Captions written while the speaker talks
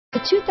The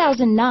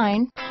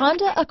 2009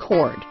 Honda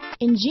Accord.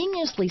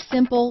 Ingeniously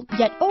simple,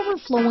 yet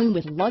overflowing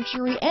with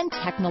luxury and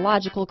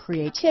technological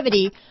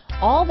creativity,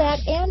 all that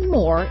and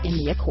more in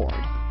the Accord.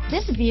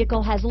 This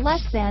vehicle has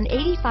less than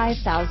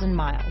 85,000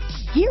 miles.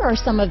 Here are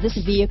some of this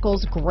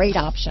vehicle's great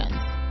options: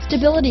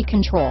 stability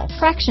control,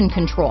 traction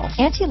control,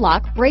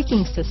 anti-lock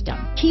braking system,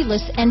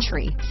 keyless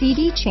entry,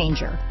 CD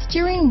changer,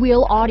 steering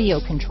wheel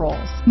audio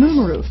controls,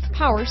 moonroof,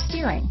 power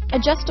steering,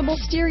 adjustable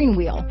steering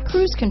wheel,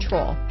 cruise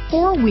control,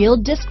 four-wheel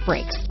disc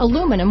brakes,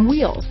 aluminum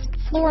wheels,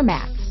 floor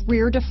mats,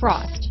 rear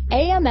defrost,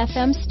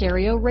 AM/FM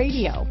stereo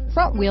radio,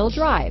 front-wheel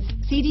drive,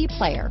 CD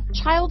player,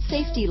 child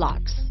safety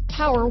locks,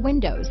 power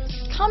windows.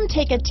 Come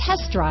take a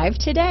test drive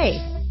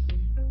today.